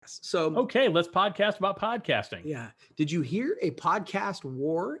podcasts. So, okay, let's podcast about podcasting. Yeah. Did you hear a podcast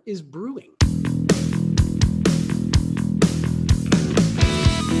war is brewing?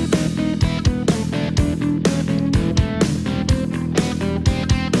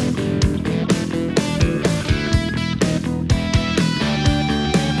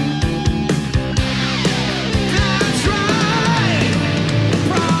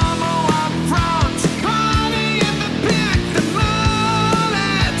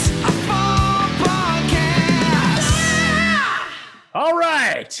 All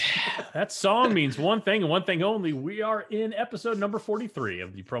right. That song means one thing and one thing only. We are in episode number 43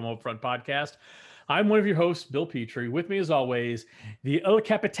 of the Promo Upfront podcast. I'm one of your hosts, Bill Petrie. With me, as always, the El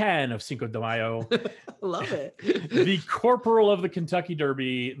Capitan of Cinco de Mayo. Love it. The corporal of the Kentucky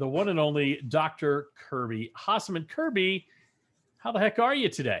Derby, the one and only Dr. Kirby Hasseman. Kirby, how the heck are you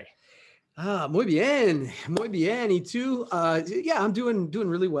today? Muy bien. Muy bien. Y tú? Yeah, I'm doing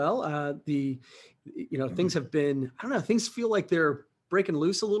really well. Things have been, I don't know, things feel like they're breaking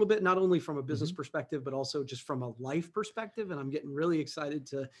loose a little bit, not only from a business perspective, but also just from a life perspective. And I'm getting really excited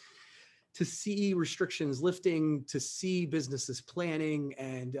to see restrictions lifting, to see businesses planning,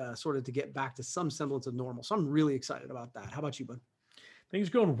 and sort of to get back to some semblance of normal. So I'm really excited about that. How about you, bud? Things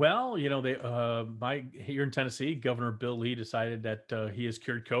going well. You know, here in Tennessee, Governor Bill Lee decided that he has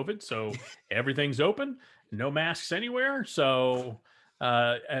cured COVID. So everything's open, no masks anywhere. So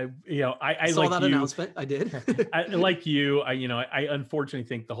I saw like that you, announcement. I did. I unfortunately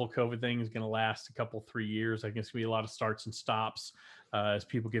think the whole COVID thing is going to last a couple, 3 years. I think it's going to be a lot of starts and stops as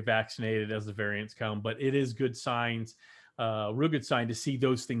people get vaccinated, as the variants come. But it is good signs, real good sign to see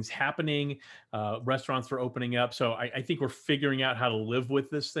those things happening. Restaurants are opening up. So I think we're figuring out how to live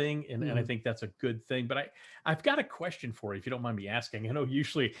with this thing. And I think that's a good thing. But I've got a question for you, if you don't mind me asking. I know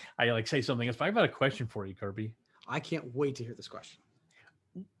usually I like say something else, but I've got a question for you, Kirby. I can't wait to hear this question.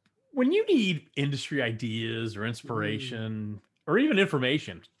 When you need industry ideas or inspiration or even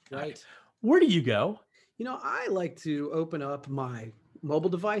information, right? Where do you go? You know, I like to open up my mobile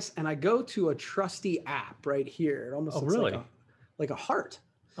device and I go to a trusty app right here. It almost looks like a heart.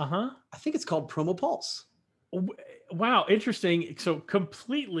 I think it's called Promo Pulse. Wow, interesting. So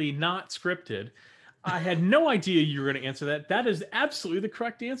completely not scripted. I had no idea you were going to answer that. That is absolutely the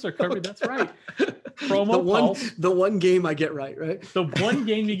correct answer, Kirby. Okay. That's right. Promo Pulse. The one game I get right? The one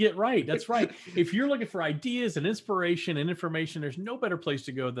game you get right. That's right. If you're looking for ideas and inspiration and information, there's no better place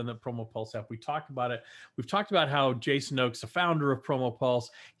to go than the Promo Pulse app. We talked about it. We've talked about how Jason Oakes, the founder of Promo Pulse,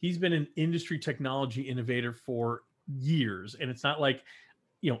 he's been an industry technology innovator for years. And it's not like,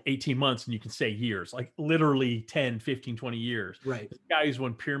 18 months and you can say years, like literally 10, 15, 20 years. Right. This guy who's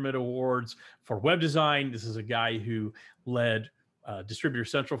won Pyramid Awards for web design. This is a guy who led Distributor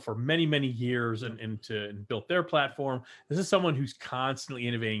Central for many, many years and built their platform. This is someone who's constantly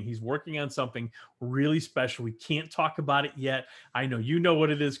innovating. He's working on something really special. We can't talk about it yet. I know you know what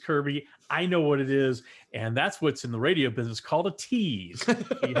it is, Kirby. I know what it is. And that's what's in the radio business called a tease.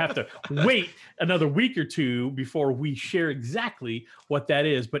 You have to wait another week or two before we share exactly what that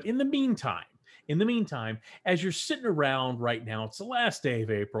is. But in the meantime, as you're sitting around right now, it's the last day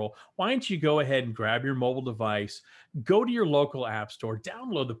of April, why don't you go ahead and grab your mobile device, go to your local app store,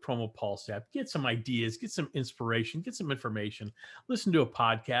 download the Promo Pulse app, get some ideas, get some inspiration, get some information, listen to a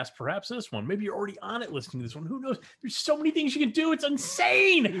podcast, perhaps this one. Maybe you're already on it listening to this one. Who knows? There's so many things you can do. It's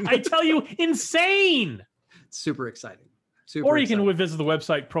insane. I tell you, insane. Super exciting. Or you can visit the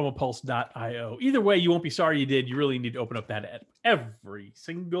website, promopulse.io. Either way, you won't be sorry you did. You really need to open up that app every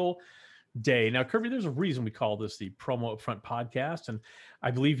single day. Now, Kirby, there's a reason we call this the Promo Upfront podcast, and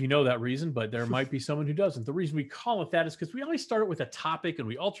I believe you know that reason, but there might be someone who doesn't. The reason we call it that is because we always start it with a topic, and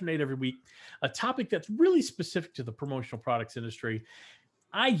we alternate every week, a topic that's really specific to the promotional products industry.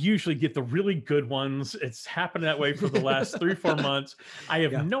 I usually get the really good ones. It's happened that way for the last 3 or 4 months. I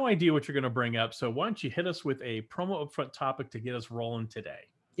have no idea what you're going to bring up, so why don't you hit us with a Promo Upfront topic to get us rolling today?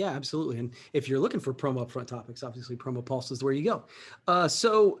 Yeah, absolutely. And if you're looking for promo upfront topics, obviously Promo Pulse is where you go.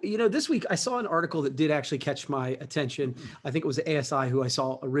 So, this week I saw an article that did actually catch my attention. I think it was ASI who I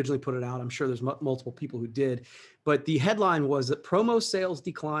saw originally put it out. I'm sure there's multiple people who did. But the headline was that promo sales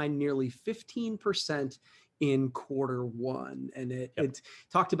declined nearly 15% in Q1. And it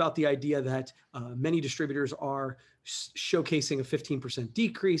talked about the idea that many distributors are showcasing a 15%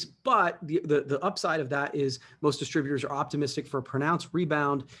 decrease, but the upside of that is most distributors are optimistic for a pronounced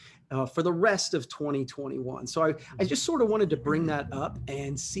rebound for the rest of 2021. So I just sort of wanted to bring that up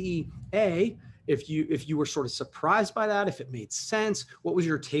and see, if you were sort of surprised by that, if it made sense. What was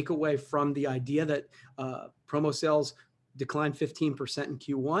your takeaway from the idea that promo sales declined 15% in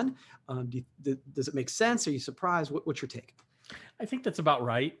Q1? Does it make sense? Are you surprised? What's your take? I think that's about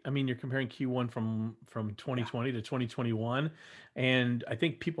right. I mean, you're comparing Q1 from Yeah. 2020 to 2021, and I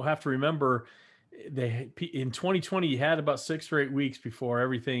think people have to remember in 2020 you had about 6 or 8 weeks before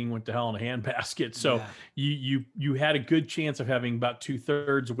everything went to hell in a handbasket. So Yeah. you had a good chance of having about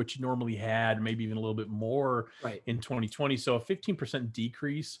 2/3 of what you normally had, maybe even a little bit more Right. in 2020. So a 15%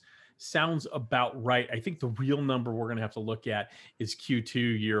 decrease sounds about right. I think the real number we're going to have to look at is Q2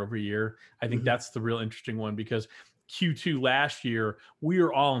 year over year. I think Mhm. that's the real interesting one because Q2 last year, we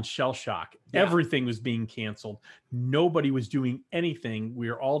were all in shell shock. Yeah. Everything was being canceled. Nobody was doing anything.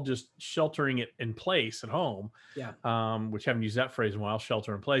 We were all just sheltering it in place at home, Yeah. which haven't used that phrase in a while,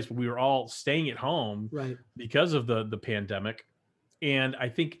 shelter in place, but we were all staying at home Right. because of the pandemic. And I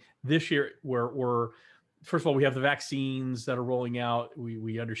think this year we're first of all, we have the vaccines that are rolling out.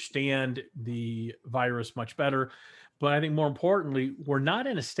 We understand the virus much better. But I think more importantly, we're not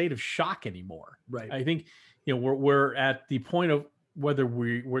in a state of shock anymore. Right. I think we're at the point of whether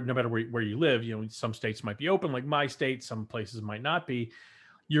we're no matter where you live, some states might be open, like my state, some places might not be.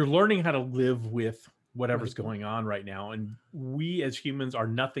 You're learning how to live with whatever's Right. going on right now. And we as humans are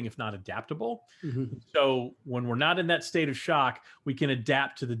nothing if not adaptable. Mhm. So when we're not in that state of shock, we can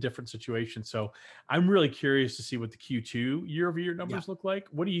adapt to the different situations. So I'm really curious to see what the Q2 year over year Yeah. numbers look like.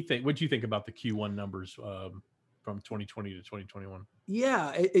 What do you think? What do you think about the Q1 numbers from 2020 to 2021?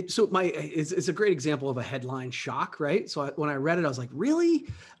 Yeah, so it's a great example of a headline shock, right? So when I read it, I was like, really?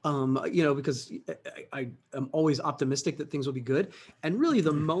 Because I am always optimistic that things will be good. And really,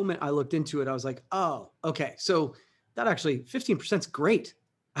 the moment I looked into it, I was like, oh, okay. So that actually 15% is great.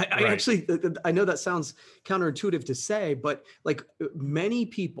 I Right. actually, I know that sounds counterintuitive to say, but like many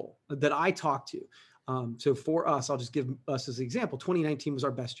people that I talk to, so for us, I'll just give us as an example. 2019 was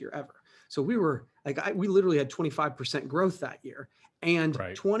our best year ever. So we were like, we literally had 25% growth that year. And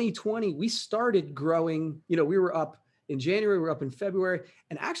Right. 2020, we started growing. We were up in January, we were up in February.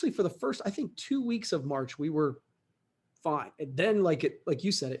 And actually, for the first, I think, 2 weeks of March, we were fine. And then, like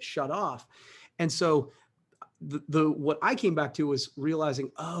you said, it shut off. And so the what I came back to was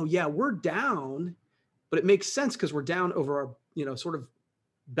realizing, oh yeah, we're down, but it makes sense because we're down over our, sort of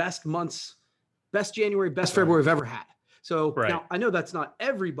best months, best January, best Right. February we've ever had. So Right. now I know that's not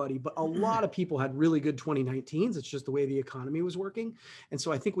everybody, but a lot of people had really good 2019s. It's just the way the economy was working. And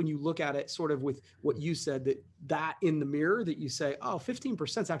so I think when you look at it sort of with what you said, that in the mirror that you say, oh,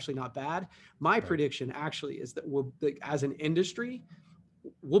 15% is actually not bad. My Right. prediction actually is that as an industry,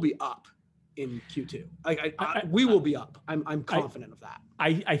 we'll be up in Q2. We will be up. I'm I, confident of that.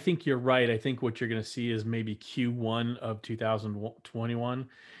 I think you're right. I think what you're going to see is maybe Q1 of 2021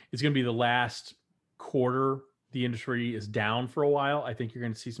 is going to be the last quarter the industry is down for a while. I think you're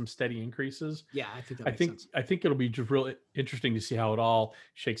going to see some steady increases. Yeah, I think that I makes think sense. I think it'll be just really interesting to see how it all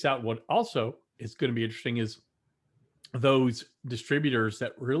shakes out. What also is going to be interesting is those distributors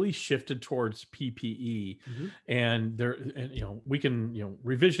that really shifted towards PPE, Mm-hmm. and we can,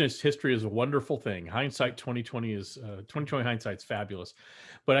 revisionist history is a wonderful thing. Hindsight 2020 is 2020 hindsight's fabulous.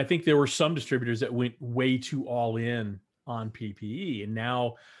 But I think there were some distributors that went way too all in on PPE, and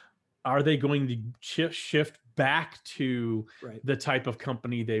now are they going to shift back to Right. the type of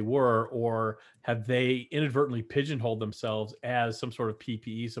company they were, or have they inadvertently pigeonholed themselves as some sort of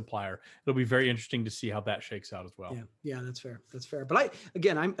PPE supplier? It'll be very interesting to see how that shakes out as well. Yeah, that's fair. That's fair. But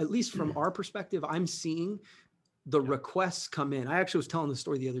I'm at least from our perspective, I'm seeing the requests come in. I actually was telling the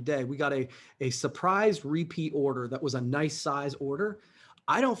story the other day. We got a surprise repeat order that was a nice size order.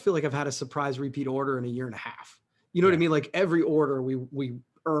 I don't feel like I've had a surprise repeat order in a year and a half. You know what I Yeah. mean? Like every order we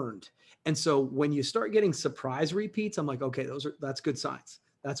earned. And so when you start getting surprise repeats, I'm like, okay, that's good signs.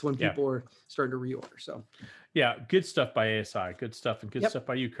 That's when Yeah. people are starting to reorder. So Yeah. Good stuff by ASI. Good stuff, and good yep. stuff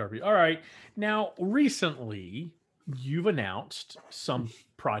by you, Kirby. All right. Now, recently, you've announced some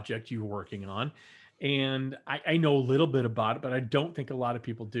project you're working on. And I know a little bit about it, but I don't think a lot of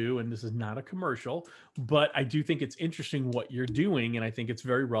people do. And this is not a commercial, but I do think it's interesting what you're doing. And I think it's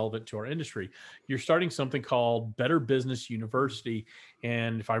very relevant to our industry. You're starting something called Better Business University.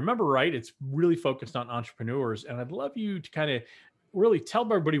 And if I remember right, it's really focused on entrepreneurs. And I'd love you to kind of really tell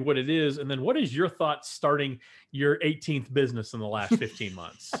everybody what it is. And then what is your thoughts starting your 18th business in the last 15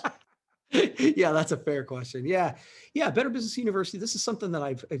 months? Yeah, that's a fair question. Yeah. Better Business University. This is something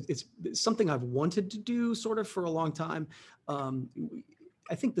that it's something I've wanted to do sort of for a long time. Um,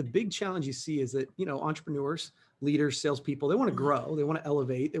 I think the big challenge you see is that, entrepreneurs, leaders, salespeople, they want to grow, they want to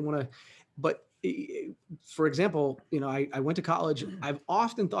elevate, they want to, but for example, I went to college. I've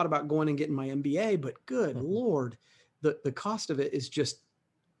often thought about going and getting my MBA, but good Lord, the cost of it is just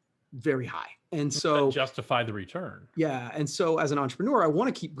very high. And so justify the return. yeah. And so as an entrepreneur, I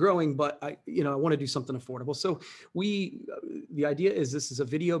want to keep growing, but I want to do something affordable. So the idea is this is a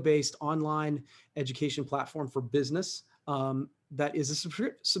video-based online education platform for business that is a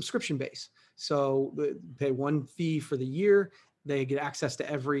subscription base. So they pay one fee for the year. They get access to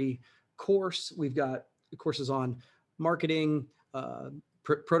every course. We've got courses on marketing,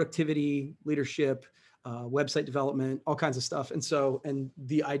 productivity, leadership, website development, all kinds of stuff. And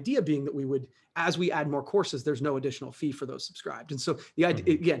the idea being that we would, as we add more courses, there's no additional fee for those subscribed. And so the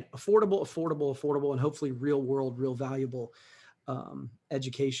idea, again, affordable, and hopefully real world, real valuable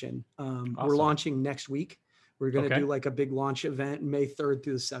education. Awesome. We're launching next week. We're going to do like a big launch event May 3rd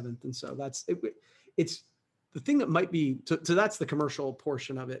through the 7th. And so that's it. It's the thing that might be, so that's the commercial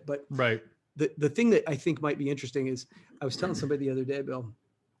portion of it. But right. The thing that I think might be interesting is I was telling somebody the other day, Bill,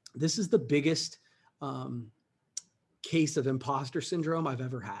 this is the biggest case of imposter syndrome I've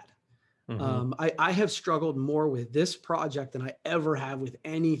ever had. I have struggled more with this project than I ever have with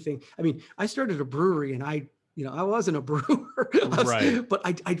anything. I mean, I started a brewery and I wasn't a brewer, right. But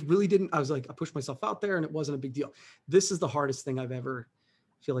I really didn't. I was like, I pushed myself out there and it wasn't a big deal. This is the hardest thing I've ever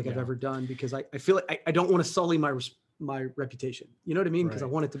done because I feel like I don't want to sully my reputation. You know what I mean? Because I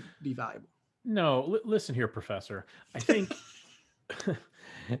want it to be valuable. No, listen here, Professor. I think, first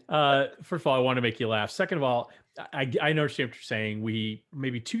of all, I want to make you laugh. Second of all, I understand what you're saying. We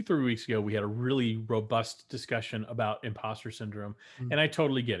maybe 2-3 weeks ago, we had a really robust discussion about imposter syndrome. And I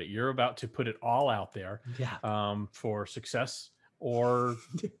totally get it. You're about to put it all out there for success or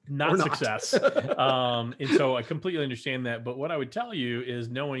not success. And so I completely understand that. But what I would tell you is,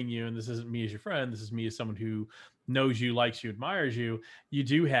 knowing you, and this isn't me as your friend, this is me as someone who knows you, likes you, admires you, you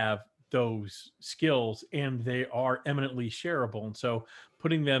do have those skills and they are eminently shareable. And so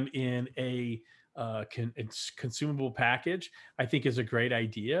putting them in a consumable package, I think, is a great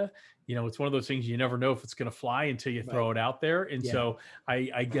idea. It's one of those things you never know if it's going to fly until you throw it out there. And so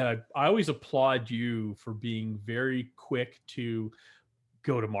I always applaud you for being very quick to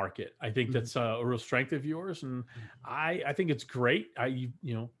go to market. I think that's a real strength of yours. And I think it's great.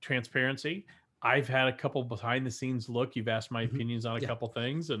 Transparency. I've had a couple behind the scenes look. You've asked my opinions on a couple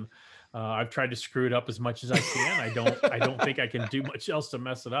things, and I've tried to screw it up as much as I can. I don't think I can do much else to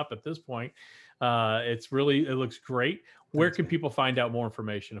mess it up at this point. It looks great. Where can people find out more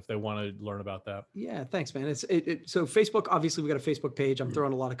information if they want to learn about that? Yeah, thanks, man. So Facebook, obviously we got a Facebook page. I'm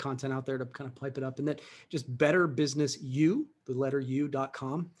throwing a lot of content out there to kind of pipe it up, and then just betterbusinessu, the letter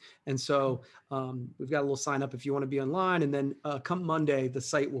u.com. And so we've got a little sign up if you want to be online, and then come Monday, the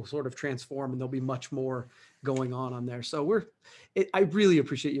site will sort of transform and there'll be much more going on there. So I really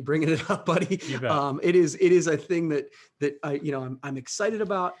appreciate you bringing it up, buddy. You bet. It is a thing that I'm excited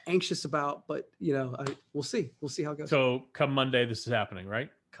about, anxious about, but we'll see how it goes. So come Monday, this is happening, right?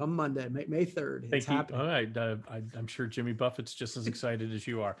 Come Monday, May 3rd. It's happening. All right. I'm sure Jimmy Buffett's just as excited as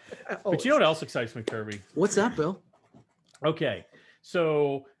you are. But you know what else excites me, Kirby? What's that, Bill? Okay.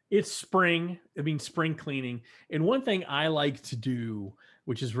 So it's spring. Spring cleaning. And one thing I like to do,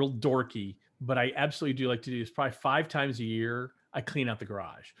 which is real dorky, but I absolutely do like to do, is probably 5 times a year, I clean out the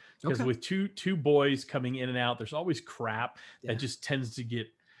garage. Because with two boys coming in and out, there's always crap that just tends to get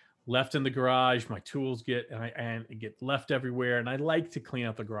left in the garage. My tools get left everywhere, and I like to clean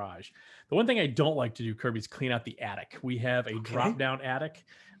out the garage. The one thing I don't like to do, Kirby, is clean out the attic. We have a drop down attic.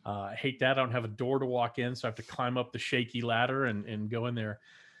 I hate that. I don't have a door to walk in, so I have to climb up the shaky ladder and go in there.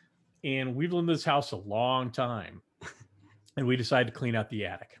 And we've lived in this house a long time, and we decided to clean out the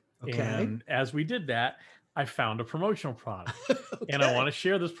attic. And as we did that, I found a promotional product, and I want to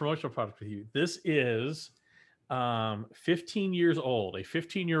share this promotional product with you. This is 15 years old, a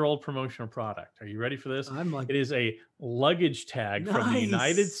 15-year-old promotional product. Are you ready for this? It is a luggage tag from the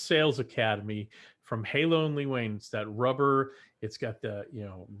United Sales Academy from Halo and Lee Wayne. It's that rubber. It's got the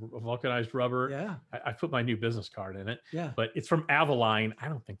vulcanized rubber. Yeah. I put my new business card in it. Yeah. But it's from Avaline. I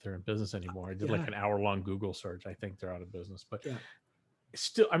don't think they're in business anymore. I did like an hour-long Google search. I think they're out of business. But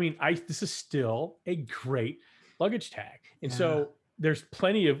still, this is still a great luggage tag. And so there's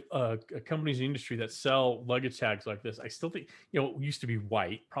plenty of companies in the industry that sell luggage tags like this. I still think, it used to be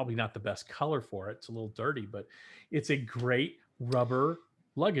white, probably not the best color for it. It's a little dirty, but it's a great rubber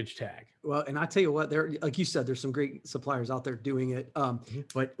luggage tag. Well, and I tell you what, there, like you said, there's some great suppliers out there doing it.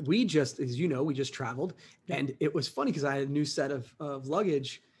 But we just, as you know, we just traveled, and it was funny because I had a new set of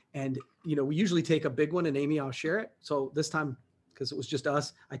luggage, and we usually take a big one, and Amy, I'll share it. So this time, because it was just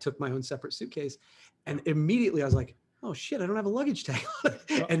us, I took my own separate suitcase, and immediately I was like, oh shit, I don't have a luggage tag on it.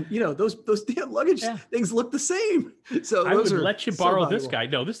 Well, And those damn luggage yeah. things look the same. So I those would are let you so borrow this valuable. guy.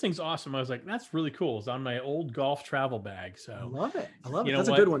 No, this thing's awesome. I was like, that's really cool. It's on my old golf travel bag. I So love it. I love you it. know That's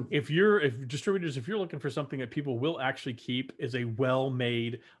a good what? one. If distributors, if you're looking for something that people will actually keep, is a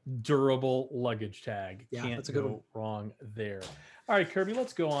well-made, durable luggage tag. Yeah, Can't that's a good one. go wrong there. All right, Kirby,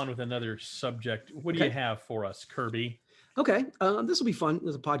 let's go on with another subject. What do you Okay. have for us, Kirby? Okay. This will be fun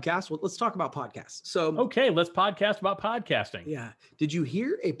as a podcast. Well, let's talk about podcasts. So Okay, let's podcast about podcasting. yeah. Did you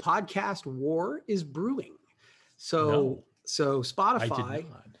hear a podcast war is brewing? So No, I did Spotify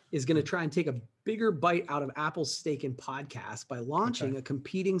not. is going to try and take a bigger bite out of Apple's stake in podcasts by launching Okay. a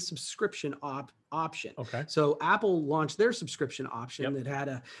competing subscription option. Okay. So Apple launched their subscription option that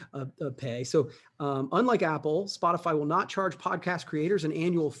had a pay. So unlike Apple, Spotify will not charge podcast creators an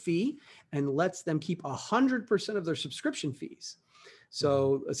annual fee and lets them keep 100% of their subscription fees.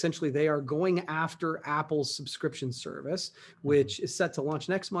 So essentially, they are going after Apple's subscription service, which is set to launch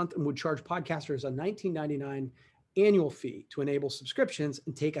next month and would charge podcasters a $19.99 annual fee to enable subscriptions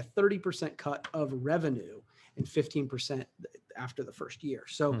and take a 30% cut of revenue and 15% after the first year.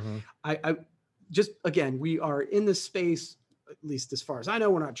 So I just, again, we are in this space, at least as far as I know,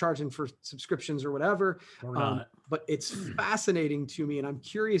 we're not charging for subscriptions or whatever. We're not. But it's fascinating to me. And I'm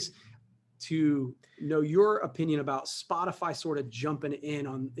curious to know your opinion about Spotify sort of jumping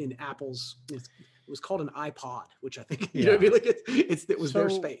in Apple's, it was called an iPod, which I think, you know what I mean? Like it was their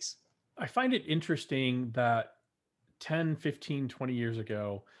space. I find it interesting that 10, 15, 20 years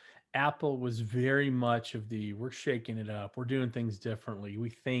ago, Apple was very much of we're shaking it up. We're doing things differently. We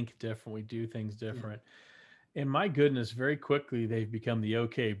think different. We do things different. And my goodness, very quickly, they've become the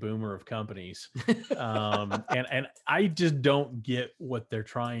okay boomer of companies. And I just don't get what they're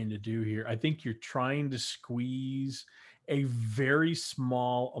trying to do here. I think you're trying to squeeze a very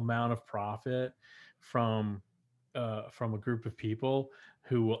small amount of profit from a group of people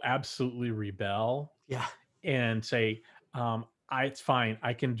who will absolutely rebel. Yeah. And say, it's fine.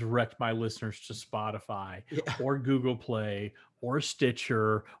 I can direct my listeners to Spotify or Google Play or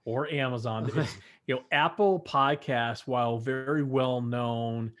Stitcher or Amazon. Apple Podcasts, while very well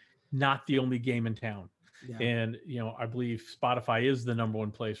known, not the only game in town. Yeah. And, I believe Spotify is the number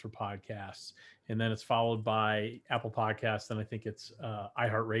one place for podcasts. And then it's followed by Apple Podcasts. And I think it's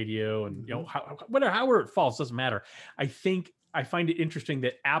iHeartRadio and, however it falls, doesn't matter. I find it interesting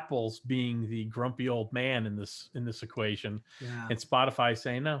that Apple's being the grumpy old man in this equation, and Spotify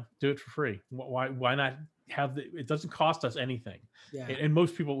saying, no, do it for free. Why not have it doesn't cost us anything. Yeah. And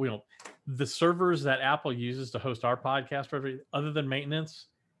most people, the servers that Apple uses to host our podcast for everything, other than maintenance,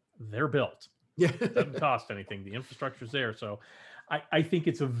 they're built. Yeah. It doesn't cost anything. The infrastructure's there. So I think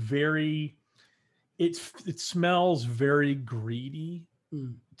it's it smells very greedy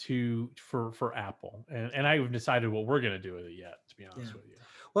for Apple, and I haven't decided what we're going to do with it yet, to be honest with you.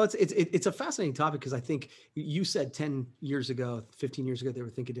 Well, it's a fascinating topic because I think you said 10 years ago, 15 years ago, they were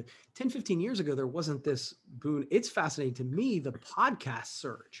thinking 10, 15 years ago, there wasn't this boon. It's fascinating to me, the podcast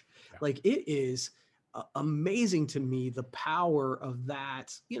surge. Yeah. Like it is amazing to me, the power of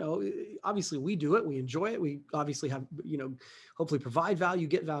that. Obviously we do it, we enjoy it. We obviously have, hopefully provide value,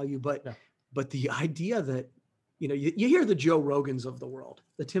 get value, but the idea that, you hear the Joe Rogans of the world,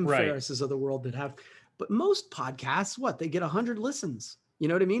 the Tim Ferrisses of the world that have, but most podcasts, they get 100 listens, you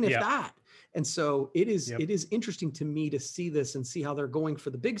know what I mean? If that. And so it is interesting to me to see this and see how they're going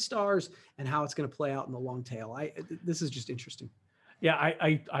for the big stars and how it's going to play out in the long tail. This is just interesting. Yeah.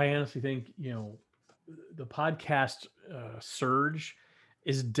 I honestly think, the podcast surge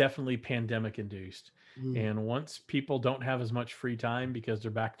is definitely pandemic induced. And once people don't have as much free time because they're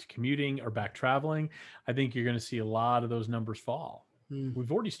back to commuting or back traveling, I think you're going to see a lot of those numbers fall.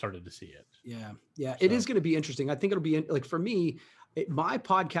 We've already started to see it. Yeah. Yeah. So. It is going to be interesting. I think it'll be like for me, my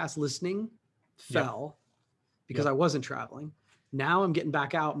podcast listening fell because I wasn't traveling. Now I'm getting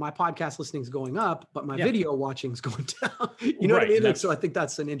back out. My podcast listening is going up, but my video watching is going down. You know what I mean? And so I think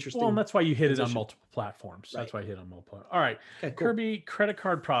that's an interesting. Well, and that's why you hit it on multiple platforms. That's why I hit on multiple. All right. Okay, cool. Kirby, credit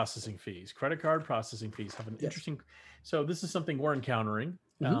card processing fees. Credit card processing fees have an interesting. So this is something we're encountering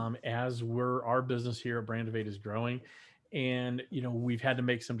as our business here at Brand of 8 is growing. And, we've had to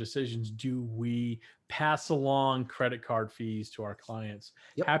make some decisions. Do we pass along credit card fees to our clients?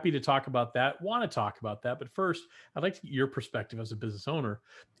 Happy to talk about that. Want to talk about that. But first, I'd like to get your perspective as a business owner,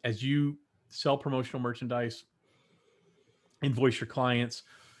 as you sell promotional merchandise, invoice your clients.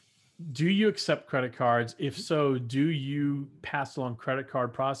 Do you accept credit cards? If so, do you pass along credit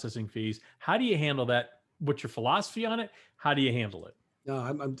card processing fees? How do you handle that? What's your philosophy on it? How do you handle it? No,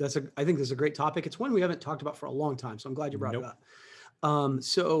 I think this is a great topic. It's one we haven't talked about for a long time, so I'm glad you brought it up.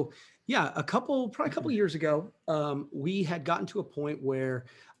 So, Yeah, probably a couple years ago, we had gotten to a point where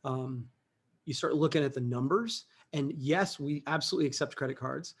um, you start looking at the numbers. And yes, we absolutely accept credit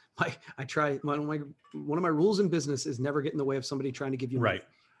cards. I try one of my rules in business is never get in the way of somebody trying to give you money.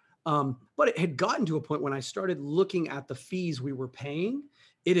 Right. But it had gotten to a point when I started looking at the fees we were paying,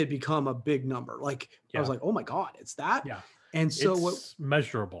 it had become a big number. Like I was Yeah. like, oh my God, it's that. Yeah. And so what? It's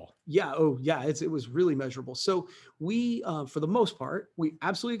measurable. Yeah. Oh, yeah. It was really measurable. So we, for the most part, we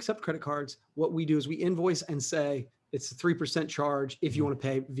absolutely accept credit cards. What we do is we invoice and say it's a 3% charge if you Mhm. want to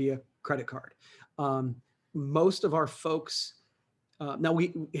pay via credit card. Um, Most of our folks, now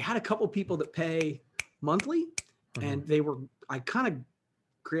we had a couple people that pay monthly, and I kind of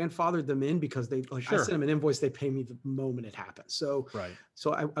grandfathered them in because they like I Sure. send them an invoice, they pay me the moment it happens. So Right.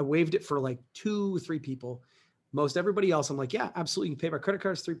 I waived it for like 2 or 3 people. Most everybody else, I'm like, yeah, absolutely. You pay by credit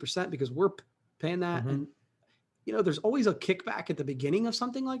cards 3% because we're paying that. Mhm. And there's always a kickback at the beginning of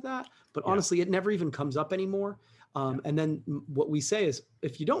something like that, but Yeah. honestly, it never even comes up anymore. And then what we say is,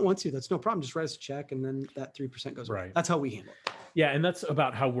 if you don't want to, that's no problem. Just write us a check, and then that 3% goes away. Right. That's how we handle it. Yeah, and that's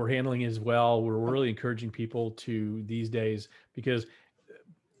about how we're handling it as well. We're really encouraging people to these days because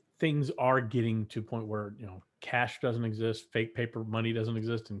things are getting to a point where cash doesn't exist, fake paper money doesn't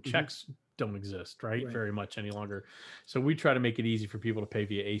exist, and checks don't exist Right. very much any longer. So we try to make it easy for people to pay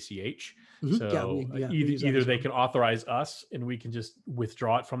via ACH. Yeah, So we use that either as they well. can authorize us and we can just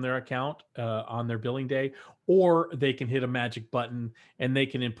withdraw it from their account on their billing day, or they can hit a magic button and they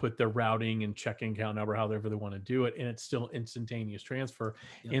can input their routing and checking account number, however they want to do it, and it's still instantaneous transfer,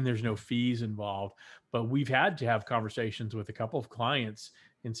 Yep. and there's no fees involved. But we've had to have conversations with a couple of clients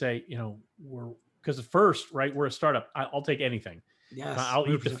and say, because at first, right, we're a startup. I'll take anything. Yes, I'll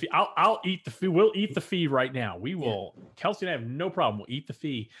eat the 100%. fee. I'll eat the fee. We'll eat the fee right now. We Yeah. will. Kelsey and I have no problem. We'll eat the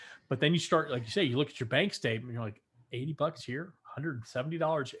fee. But then you start, like you say, you look at your bank statement, and you're like, $80 here,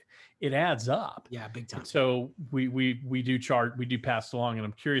 $170. It adds up. Yeah, big time. And so we do pass along, and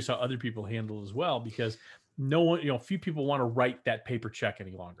I'm curious how other people handle it as well, because no one, few people want to write that paper check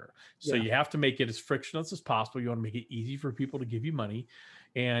any longer. So Yeah. you have to make it as frictionless as possible. You want to make it easy for people to give you money.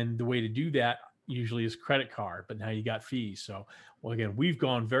 And the way to do that usually is credit card, but now you got fees. So, well, again, we've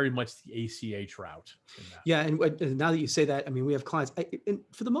gone very much the ACH route. Yeah. And now that you say that, I mean, we have clients, and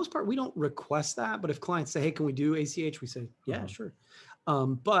for the most part, we don't request that, but if clients say, hey, can we do ACH? We say, yeah, sure.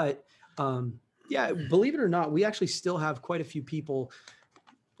 Yeah, believe it or not, we actually still have quite a few people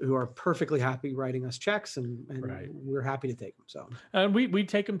who are perfectly happy writing us checks, and Right. we're happy to take them. So, and we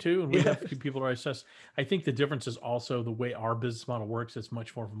take them too, and we have a few people who are assessed. I think the difference is also the way our business model works. It's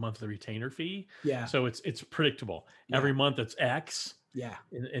much more of a monthly retainer fee. Yeah. So it's predictable. Yeah. Every month it's X. Yeah.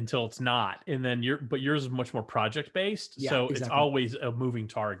 Until it's not, and then yours is much more project based. Yeah, so exactly. It's always a moving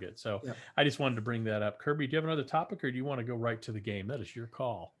target. So Yep. I just wanted to bring that up. Kirby, do you have another topic, or do you want to go right to the game? That is your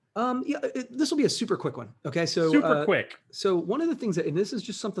call. Yeah, this will be a super quick one. Okay. So super quick. So one of the things and this is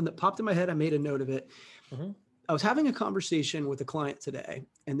just something that popped in my head. I made a note of it. I was having a conversation with a client today,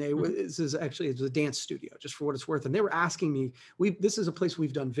 and it was a dance studio, just for what it's worth. And they were asking me, this is a place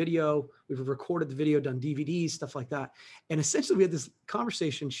we've done video, we've recorded the video, done DVDs, stuff like that. And essentially we had this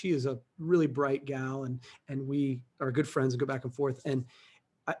conversation. She is a really bright gal, and we are good friends and go back and forth. And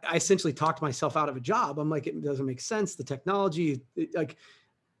I essentially talked myself out of a job. I'm like, it doesn't make sense. The technology,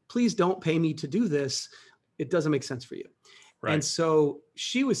 please don't pay me to do this. It doesn't make sense for you. Right. And so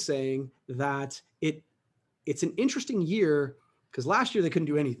she was saying that it's an interesting year because last year they couldn't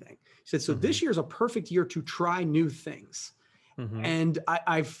do anything. She said, so this year is a perfect year to try new things. And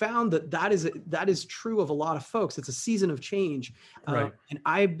I found that is true of a lot of folks. It's a season of change. Right. And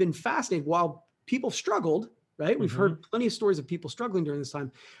I've been fascinated while people struggled, right? We've heard plenty of stories of people struggling during this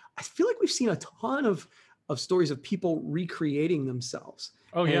time. I feel like we've seen a ton of stories of people recreating themselves.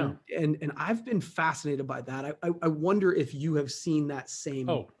 Oh, yeah. And I've been fascinated by that. I wonder if you have seen that same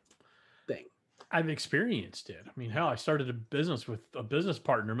thing. I've experienced it. I mean, hell, I started a business with a business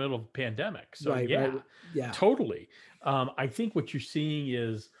partner in the middle of a pandemic. So yeah, totally. I think what you're seeing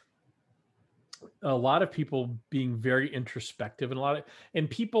is a lot of people being very introspective, and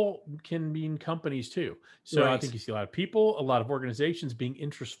people can be in companies too. So I think you see a lot of people, a lot of organizations being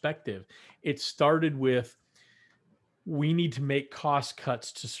introspective. It started with, we need to make cost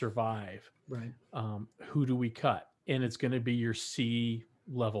cuts to survive. Right. Who do we cut? And it's going to be your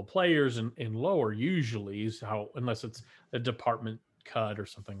C-level players and lower usually is how, unless it's a department cut or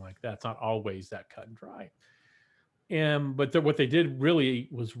something like that. It's not always that cut and dry. But what they did really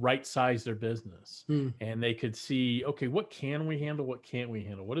was right size their business, Hmm. and they could see, okay, what can we handle? What can't we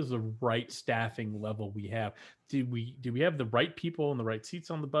handle? What is the right staffing level we have? Do we have the right people in the right seats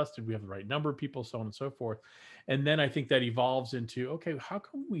on the bus? Did we have the right number of people? So on and so forth. And then I think that evolves into, okay, how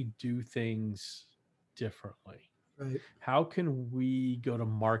can we do things differently? Right. How can we go to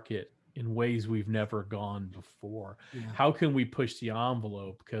market in ways we've never gone before? Yeah. How can we push the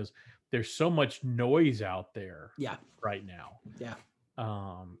envelope? Because there's so much noise out there Yeah. right now. Yeah.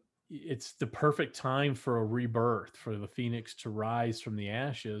 It's the perfect time for a rebirth, for the phoenix to rise from the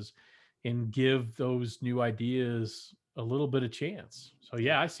ashes and give those new ideas a little bit of chance. So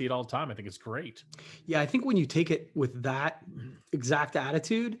yeah, I see it all the time. I think it's great. Yeah, I think when you take it with that exact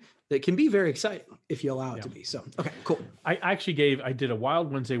attitude, it can be very exciting if you allow it Yeah. to be. So, okay, cool. I did a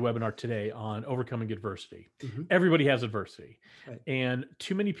Wild Wednesday webinar today on overcoming adversity. Mhm. Everybody has adversity. Right. And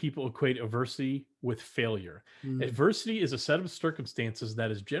too many people equate adversity with failure. Mm, Adversity is a set of circumstances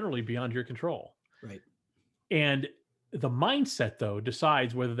that is generally beyond your control. right. And the mindset, though,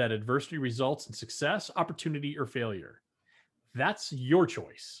 decides whether that adversity results in success, opportunity, or failure. That's your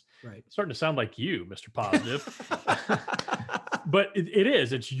choice. Right. Starting to sound like you, Mr. Positive. But it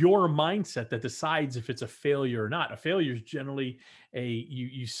is. It's your mindset that decides if it's a failure or not. A failure is generally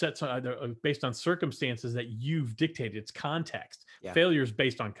you set some, based on circumstances that you've dictated. It's context. Yeah. Failure is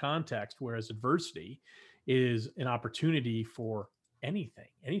based on context, whereas adversity is an opportunity for anything.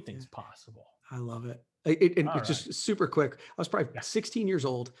 Anything's possible. I love it. It's All just super quick. I was probably Yeah. 16 years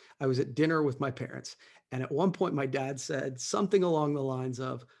old. I was at dinner with my parents. And at one point, my dad said something along the lines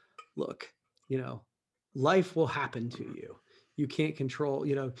of, look, life will happen to you. You can't control,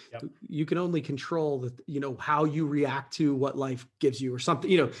 Yep. you can only control how you react to what life gives you or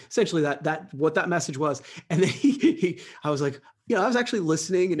something, essentially that what that message was. And then I was like, I was actually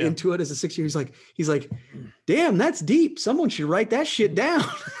listening and into it as a 6-year. He's like, damn, that's deep. Someone should write that shit down.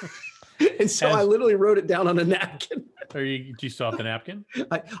 And so I literally wrote it down on a napkin. Do you still have the napkin?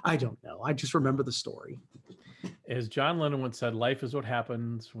 I don't know. I just remember the story. As John Lennon once said, life is what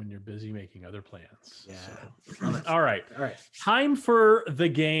happens when you're busy making other plans. Yeah. So, all right. All right. Time for the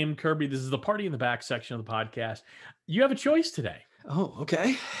game, Kirby. This is the party in the back section of the podcast. You have a choice today. Oh,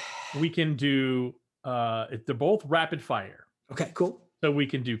 okay. We can do, they're both rapid fire. Okay, cool. So we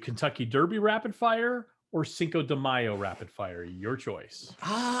can do Kentucky Derby rapid fire or Cinco de Mayo rapid fire. Your choice.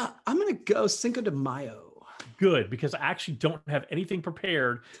 I'm going to go Cinco de Mayo. Good, because I actually don't have anything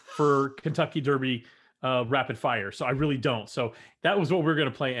prepared for Kentucky Derby rapid fire. So I really don't. So that was what we're going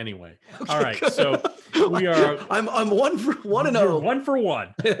to play anyway. Okay, all right. good. So we are, I'm 1-1-0. You're 1 for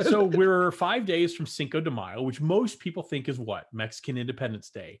 1. So we're 5 days from Cinco de Mayo, which most people think is what? Mexican Independence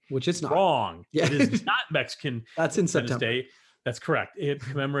Day. Which it's not. Wrong. Yeah. It is not Mexican That's in Independence September. Day. That's correct. It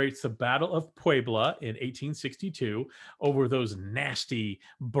commemorates the Battle of Puebla in 1862 over those nasty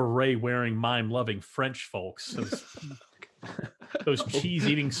beret-wearing, mime-loving French folks. Those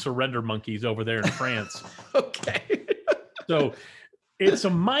cheese-eating surrender monkeys over there in France. Okay. So it's a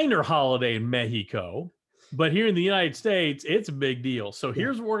minor holiday in Mexico, but here in the United States, it's a big deal. So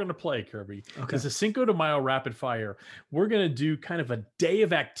here's what we're going to play, Kirby. Okay. It's a Cinco de Mayo rapid fire. We're going to do kind of a day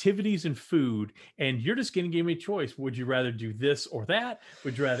of activities and food, and you're just going to give me a choice. Would you rather do this or that?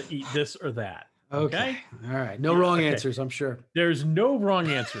 Would you rather eat this or that? Okay. All right. No wrong answers, I'm sure. There's no wrong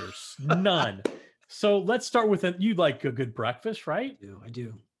answers. None. So let's start with you like a good breakfast, right? I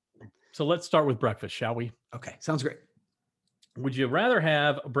do. So let's start with breakfast, shall we? Okay. Sounds great. Would you rather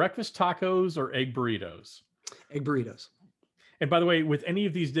have breakfast tacos or egg burritos? Egg burritos. And by the way, with any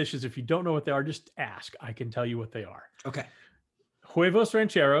of these dishes, if you don't know what they are, just ask. I can tell you what they are. Okay. Huevos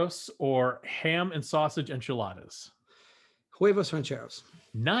rancheros or ham and sausage enchiladas? Huevos rancheros.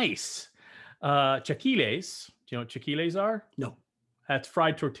 Nice. Chiquiles. Do you know what chiquiles are? No. That's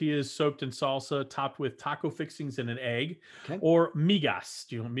fried tortillas soaked in salsa, topped with taco fixings and an egg. Okay. Or migas.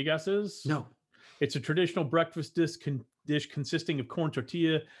 Do you know what migas is? No. It's a traditional breakfast dish consisting of corn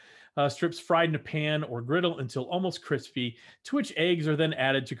tortilla strips fried in a pan or griddle until almost crispy, to which eggs are then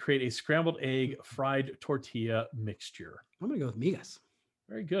added to create a scrambled egg fried tortilla mixture. I'm going to go with migas.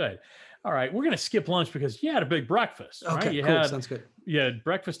 Very good. All right. We're going to skip lunch because you had a big breakfast, Okay, right? cool. Sounds good. You had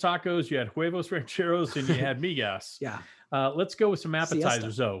breakfast tacos, you had huevos rancheros, and you had migas. Yeah. Let's go with some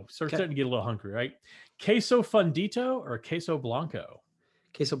appetizers, though. So we're starting to get a little hungry, right? Queso fundito or queso blanco?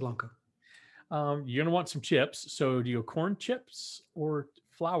 Queso blanco. You're going to want some chips. So do you go corn chips or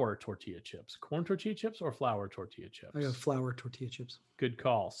flour tortilla chips? Corn tortilla chips or flour tortilla chips? I go flour tortilla chips. Good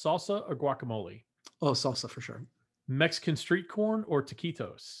call. Salsa or guacamole? Oh, salsa for sure. Mexican street corn or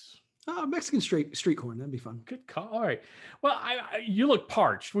taquitos? Mexican street corn. That'd be fun. Good call. All right. Well, you look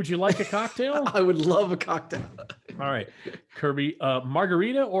parched. Would you like a cocktail? I would love a cocktail. All right, Kirby,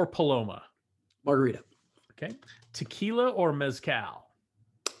 margarita or Paloma? Margarita. Okay. Tequila or mezcal?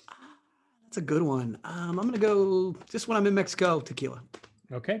 That's a good one. I'm going to go just when I'm in Mexico, tequila.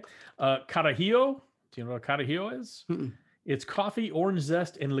 Okay. Carajillo. Do you know what Carajillo is? Mm-mm. It's coffee, orange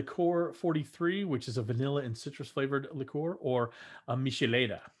zest, and liqueur 43, which is a vanilla and citrus flavored liqueur, or a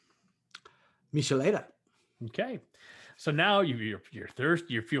michelada. Michelada. Okay. So now you're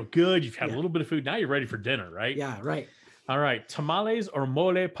thirsty, you feel good, you've had a little bit of food. Now you're ready for dinner, right? Yeah, right. All right. Tamales or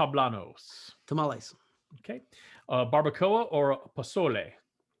mole poblanos? Tamales. Okay. Barbacoa or pozole?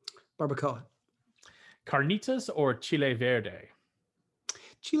 Barbacoa. Carnitas or chile verde?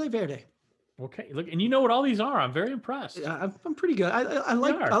 Chile verde. Okay. Look, and you know what all these are. I'm very impressed. I'm pretty good. I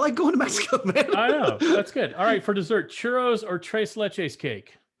like going to Mexico, man. I know. That's good. All right. For dessert, churros or tres leches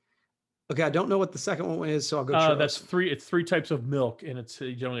cake? Okay, I don't know what the second one is, so I'll go churros. That's three. It's three types of milk, and it's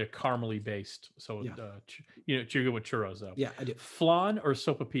generally a caramely based. So, you're good with churros, though. Yeah, I do. Flan or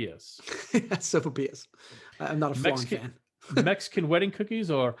sopapillas? Sopapillas. I'm not a flan fan. Mexican wedding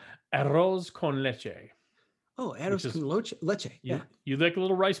cookies or arroz con leche? Oh, arroz con leche. Yeah. You like a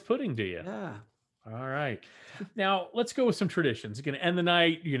little rice pudding, do you? Yeah. All right. Now, let's go with some traditions. You're going to end the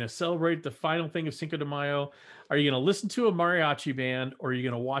night. You're going to celebrate the final thing of Cinco de Mayo. Are you going to listen to a mariachi band, or are you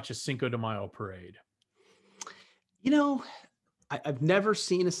going to watch a Cinco de Mayo parade? You know, I've never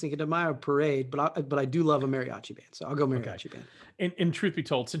seen a Cinco de Mayo parade, but I do love a mariachi band. So I'll go mariachi band. And truth be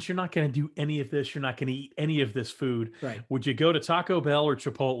told, since you're not going to do any of this, you're not going to eat any of this food. Right. Would you go to Taco Bell or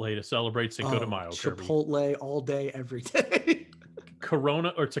Chipotle to celebrate Cinco de Mayo? Chipotle all day, every day.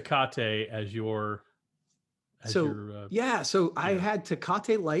 Corona or Tecate as your... So I had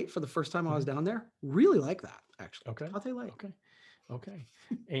Tecate Light for the first time I was down there. Really like that, actually. Okay. Tecate Light. Okay.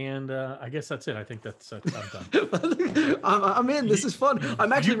 And I guess that's it. I think that's I'm done. I'm in. This is fun.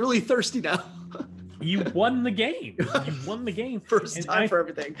 I'm actually really thirsty now. You won the game. You won the game. First time for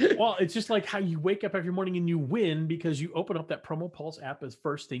everything. Well, it's just like how you wake up every morning and you win because you open up that Promo Pulse app as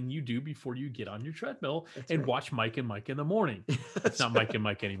first thing you do before you get on your treadmill watch Mike and Mike in the morning. It's not Mike and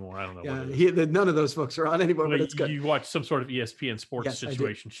Mike anymore. I don't know. Yeah, none of those folks are on anymore, but it's good. You watch some sort of ESPN sports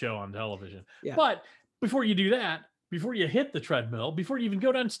situation show on television. Yeah. But before you do that, before you hit the treadmill, before you even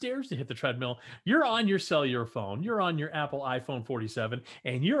go downstairs to hit the treadmill, you're on your cellular phone, you're on your Apple iPhone 47,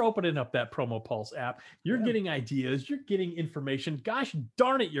 and you're opening up that Promo Pulse app. You're getting ideas, you're getting information. Gosh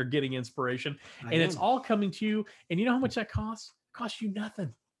darn it, you're getting inspiration. It's all coming to you. And you know how much that costs? It costs you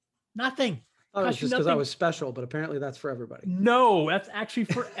nothing. Nothing. Oh, it's just because I was special, but apparently that's for everybody. No, that's actually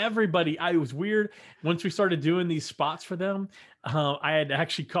for everybody. It was weird. Once we started doing these spots for them, I had to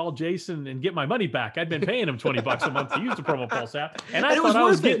actually call Jason and get my money back. I'd been paying him $20 a month to use the Promo Pulse app, and I thought I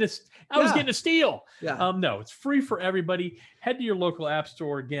was getting a steal. Yeah. No, it's free for everybody. Head to your local app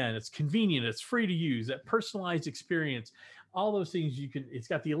store. Again, it's convenient. It's free to use. That personalized experience. All those things it's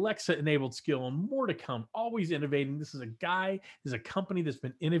got the Alexa enabled skill and more to come, always innovating. This is a company that's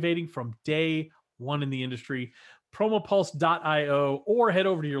been innovating from day one in the industry. Promopulse.io, or head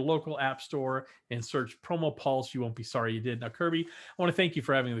over to your local app store and search Promo Pulse. You won't be sorry you did. Now, Kirby, I want to thank you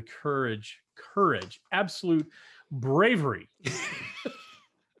for having the courage, absolute bravery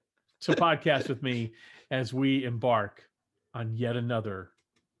to podcast with me as we embark on yet another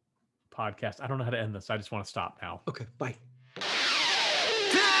podcast. I don't know how to end this. I just want to stop now. Okay, bye.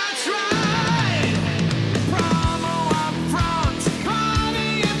 That's right. Promo up front.